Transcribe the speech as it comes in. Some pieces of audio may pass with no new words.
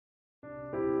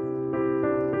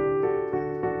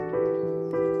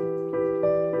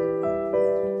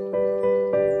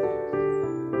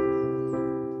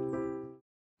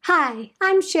Hi,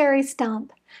 I'm Sheri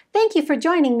Stump. Thank you for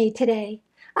joining me today.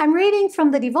 I'm reading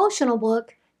from the devotional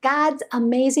book, God's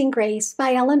Amazing Grace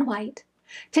by Ellen White.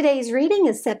 Today's reading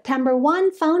is September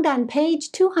 1, found on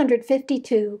page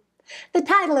 252. The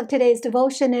title of today's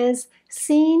devotion is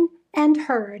Seen and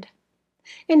Heard.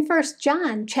 In 1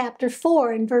 John chapter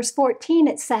 4 and verse 14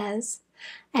 it says,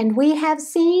 "And we have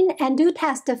seen and do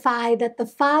testify that the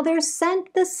Father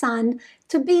sent the Son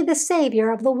to be the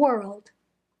Savior of the world."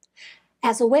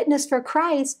 As a witness for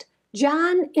Christ,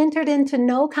 John entered into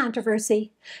no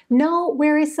controversy, no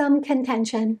wearisome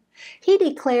contention. He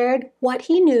declared what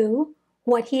he knew,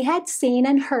 what he had seen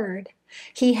and heard.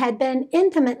 He had been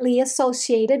intimately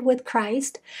associated with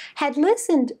Christ, had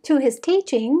listened to his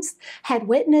teachings, had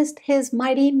witnessed his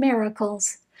mighty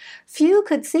miracles. Few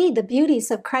could see the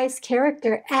beauties of Christ's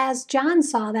character as John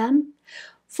saw them.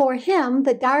 For him,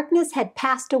 the darkness had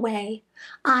passed away.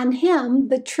 On him,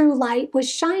 the true light was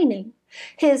shining.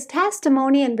 His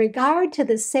testimony in regard to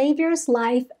the Savior's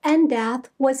life and death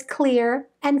was clear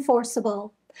and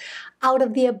forcible. Out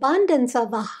of the abundance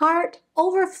of a heart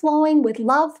overflowing with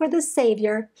love for the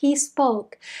Savior, he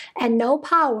spoke, and no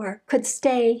power could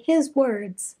stay his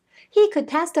words. He could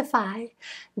testify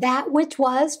that which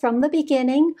was from the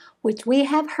beginning, which we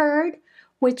have heard,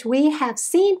 which we have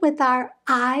seen with our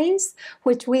eyes,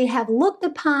 which we have looked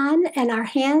upon and our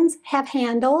hands have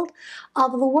handled,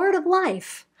 of the word of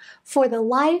life. For the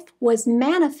life was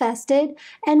manifested,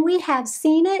 and we have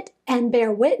seen it and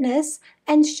bear witness,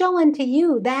 and show unto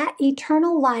you that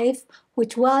eternal life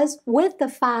which was with the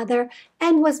Father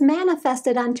and was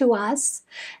manifested unto us.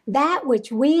 That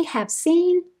which we have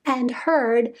seen and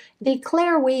heard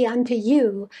declare we unto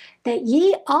you, that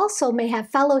ye also may have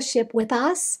fellowship with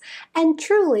us. And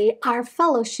truly our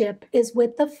fellowship is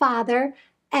with the Father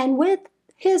and with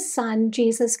his Son,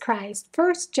 Jesus Christ.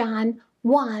 1 John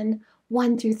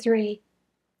 1 through 3.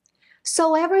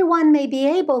 So everyone may be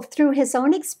able through his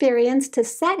own experience to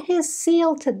set his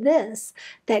seal to this,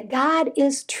 that God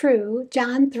is true,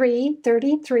 John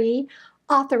 3:33,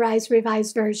 Authorized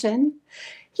Revised Version.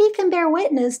 He can bear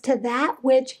witness to that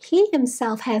which he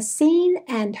himself has seen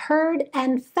and heard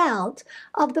and felt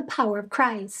of the power of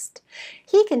Christ.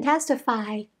 He can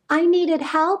testify, I needed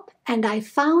help, and I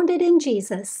found it in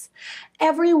Jesus.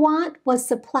 Every want was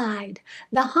supplied.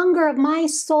 The hunger of my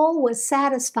soul was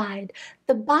satisfied.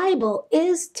 The Bible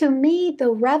is to me the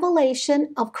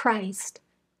revelation of Christ.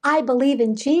 I believe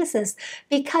in Jesus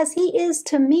because he is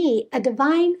to me a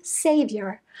divine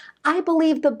Savior. I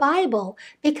believe the Bible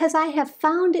because I have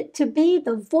found it to be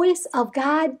the voice of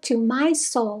God to my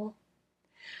soul.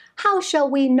 How shall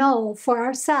we know for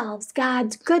ourselves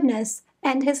God's goodness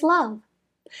and his love?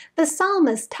 The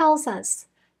psalmist tells us,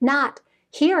 not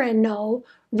hear and know,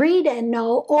 read and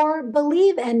know, or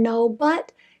believe and know,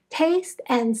 but taste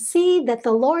and see that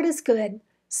the Lord is good.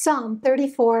 Psalm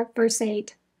 34, verse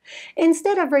 8.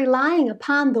 Instead of relying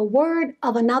upon the word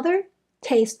of another,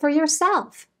 taste for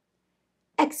yourself.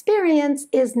 Experience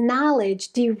is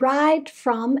knowledge derived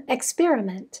from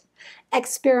experiment.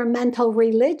 Experimental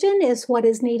religion is what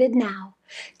is needed now.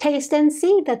 Taste and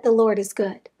see that the Lord is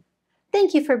good.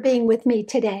 Thank you for being with me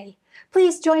today.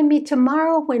 Please join me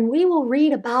tomorrow when we will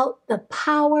read about the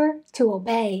power to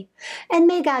obey. And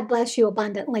may God bless you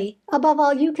abundantly, above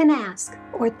all you can ask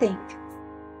or think.